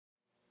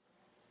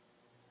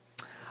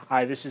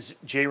Hi, this is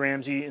Jay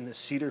Ramsey in the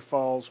Cedar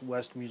Falls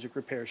West Music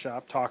Repair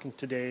Shop, talking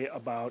today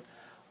about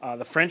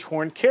the French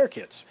horn care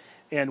kits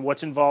and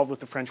what's involved with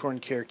the French horn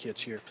care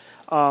kits here.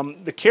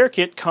 The care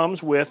kit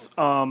comes with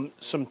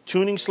some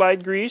tuning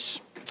slide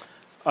grease,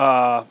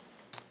 a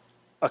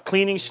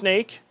cleaning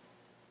snake,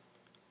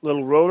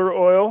 little rotor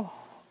oil,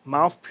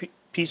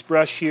 mouthpiece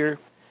brush here,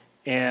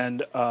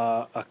 and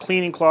a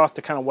cleaning cloth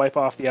to kind of wipe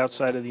off the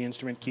outside of the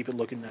instrument, keep it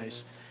looking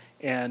nice.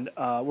 And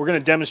we're going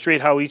to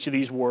demonstrate how each of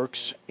these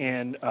works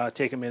and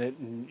take a minute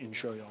and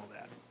show you all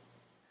that.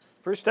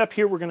 First step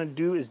here we're going to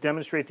do is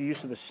demonstrate the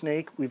use of the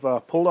snake. We've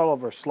pulled all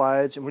of our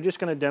slides, and we're just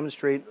going to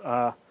demonstrate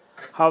how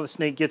the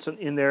snake gets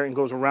in there and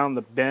goes around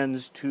the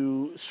bends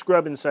to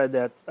scrub inside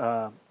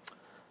that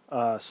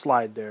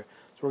slide there.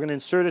 So we're going to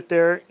insert it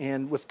there,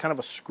 and with kind of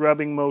a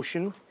scrubbing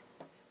motion,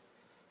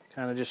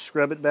 kind of just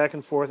scrub it back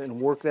and forth and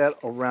work that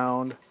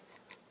around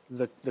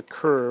the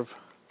curve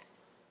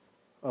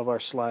of our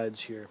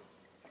slides here.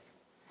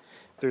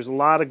 If there's a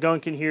lot of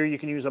gunk in here, you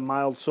can use a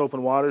mild soap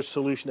and water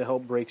solution to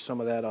help break some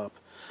of that up.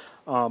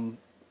 On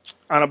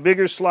a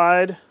bigger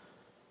slide,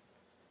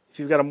 if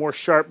you've got a more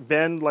sharp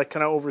bend, like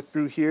kind of over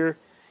through here,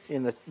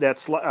 and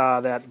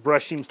that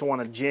brush seems to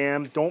want to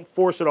jam, don't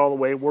force it all the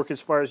way. Work as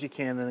far as you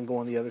can, and then go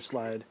on the other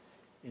slide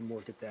and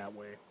work it that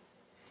way.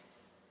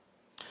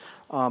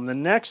 The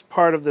next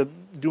part of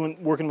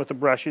working with the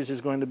brushes is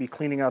going to be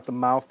cleaning out the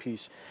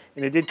mouthpiece.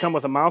 And it did come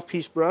with a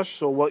mouthpiece brush,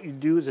 so what you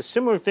do is a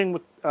similar thing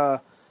with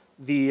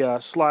the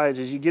slides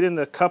is you get in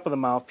the cup of the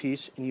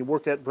mouthpiece and you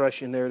work that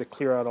brush in there to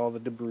clear out all the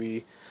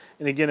debris.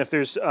 And again, if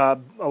there's a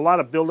lot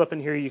of buildup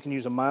in here, you can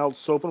use a mild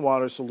soap and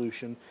water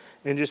solution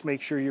and just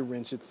make sure you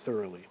rinse it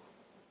thoroughly.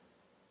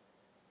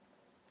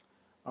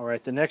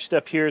 Alright, the next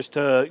step here is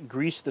to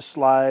grease the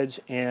slides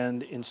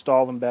and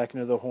install them back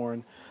into the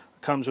horn.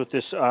 It comes with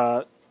this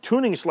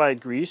tuning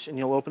slide grease, and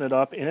you'll open it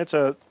up, and it's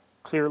a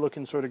clear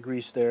looking sort of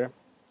grease there.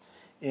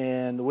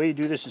 And the way you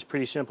do this is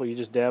pretty simple. You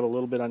just dab a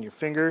little bit on your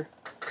finger,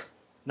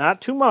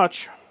 not too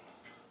much,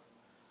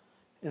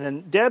 and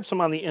then dab some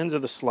on the ends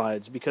of the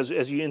slides, because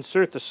as you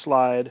insert the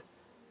slide,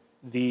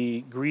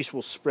 the grease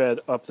will spread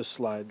up the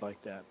slide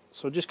like that.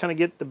 So just kind of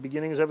get the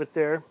beginnings of it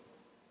there,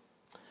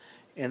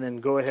 and then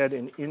go ahead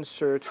and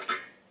insert,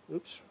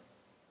 oops,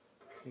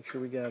 make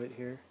sure we got it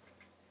here.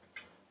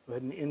 Go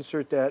ahead and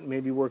insert that,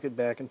 maybe work it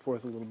back and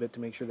forth a little bit to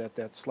make sure that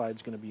that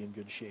slide's going to be in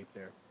good shape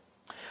there.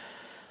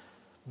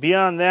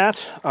 Beyond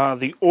that,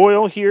 the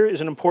oil here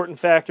is an important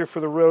factor for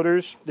the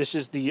rotors. This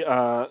is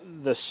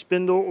the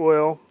spindle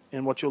oil,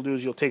 and what you'll do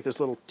is you'll take this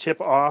little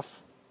tip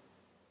off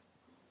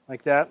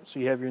like that, so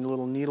you have your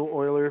little needle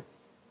oiler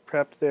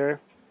prepped there.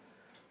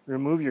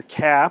 Remove your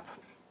cap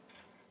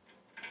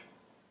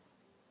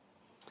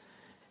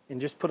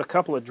and just put a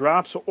couple of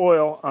drops of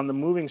oil on the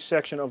moving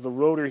section of the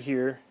rotor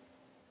here,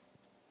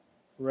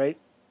 right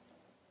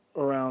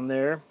around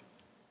there,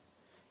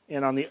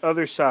 and on the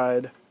other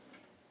side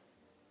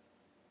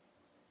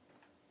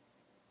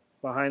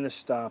behind the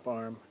stop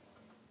arm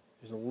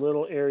there's a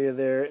little area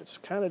there. It's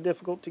kind of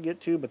difficult to get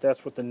to, but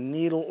that's what the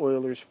needle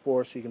oiler's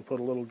for, so you can put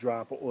a little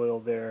drop of oil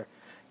there,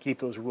 keep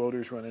those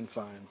rotors running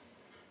fine.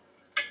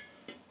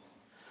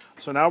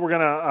 So now we're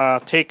going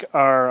to take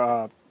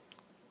our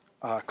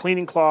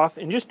cleaning cloth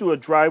and just do a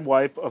dry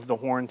wipe of the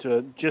horn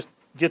to just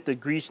get the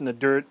grease and the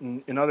dirt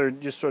and other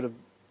just sort of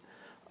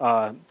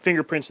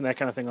fingerprints and that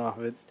kind of thing off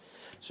of it.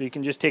 So you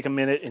can just take a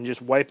minute and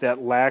just wipe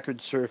that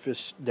lacquered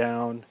surface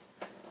down.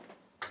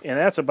 And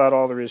that's about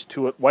all there is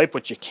to it. Wipe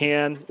what you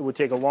can. It would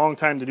take a long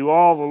time to do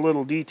all the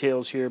little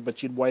details here,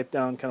 but you'd wipe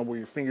down kind of where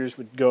your fingers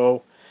would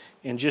go,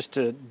 and just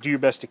to do your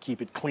best to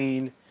keep it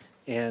clean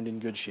and in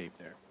good shape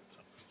there.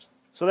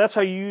 So that's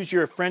how you use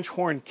your French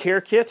horn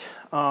care kit.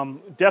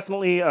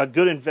 Definitely a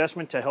good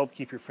investment to help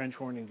keep your French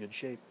horn in good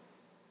shape.